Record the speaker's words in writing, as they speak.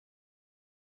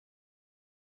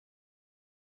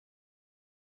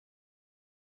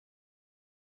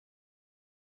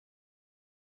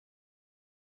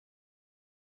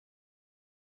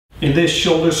In this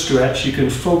shoulder stretch, you can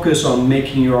focus on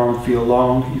making your arm feel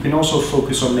long. You can also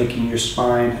focus on making your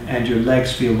spine and your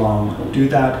legs feel long. Do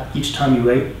that each time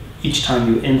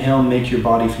you inhale, make your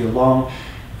body feel long.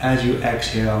 As you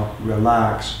exhale,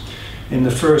 relax. In the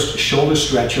first shoulder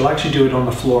stretch, you'll actually do it on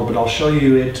the floor, but I'll show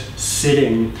you it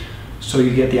sitting so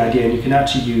you get the idea. And you can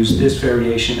actually use this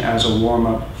variation as a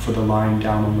warm-up for the lying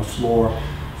down on the floor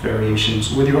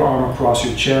variations. With your arm across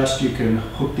your chest, you can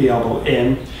hook the elbow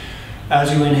in.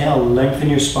 As you inhale, lengthen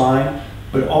your spine,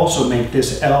 but also make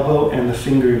this elbow and the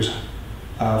fingers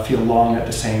feel long at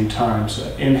the same time.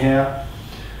 So inhale,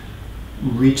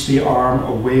 reach the arm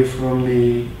away from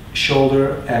the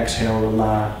shoulder, exhale,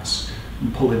 relax,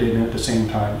 and pull it in at the same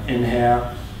time.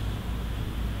 Inhale,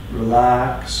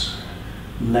 relax,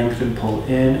 lengthen, pull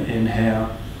in,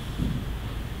 inhale,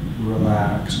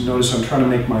 relax. Notice I'm trying to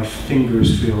make my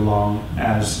fingers feel long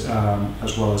as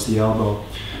well as the elbow.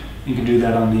 You can do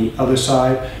that on the other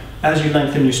side. As you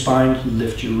lengthen your spine,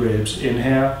 lift your ribs.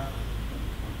 Inhale,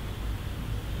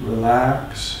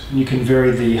 relax. And you can vary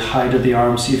the height of the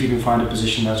arm. See if you can find a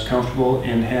position that's comfortable.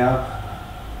 Inhale,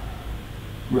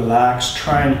 relax.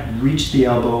 Try and reach the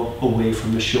elbow away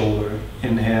from the shoulder.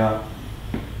 Inhale,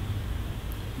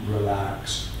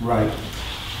 relax. Right.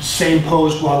 Same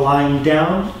pose while lying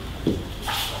down.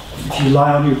 If you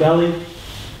lie on your belly,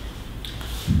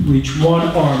 reach one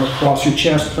arm across your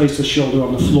chest, place the shoulder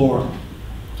on the floor.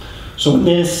 So in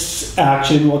this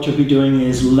action, what you'll be doing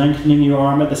is lengthening your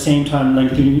arm at the same time,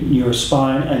 lengthening your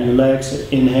spine and your legs.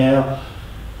 Inhale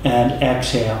and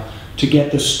exhale. To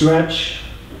get the stretch,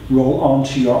 roll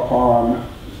onto your arm.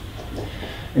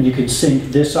 And you can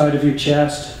sink this side of your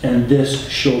chest and this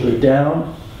shoulder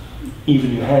down,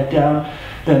 even your head down.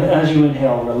 Then as you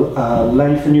inhale,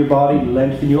 lengthen your body,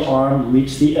 lengthen your arm,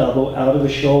 reach the elbow out of the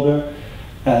shoulder.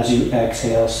 As you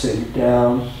exhale, sink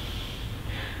down.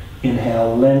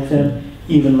 Inhale, lengthen,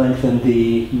 even lengthen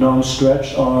the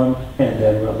non-stretched arm, and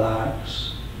then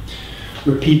relax.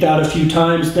 Repeat that a few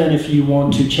times. Then if you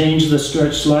want to change the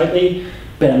stretch slightly,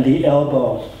 bend the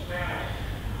elbow.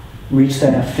 Reach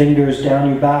the fingers down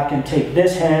your back and take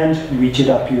this hand, reach it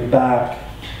up your back.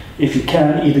 If you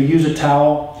can, either use a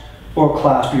towel or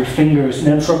clasp your fingers. And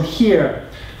then from here,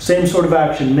 same sort of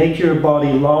action, make your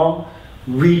body long.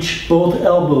 Reach both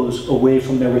elbows away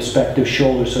from their respective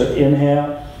shoulders. So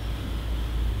inhale,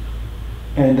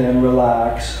 and then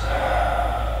relax.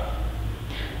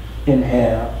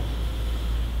 Inhale,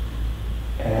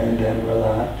 and then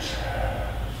relax.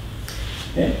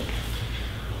 Okay.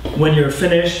 When you're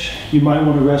finished, you might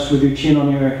want to rest with your chin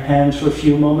on your hands for a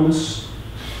few moments.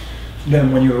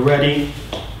 Then when you're ready,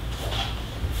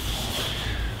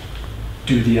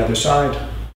 do the other side.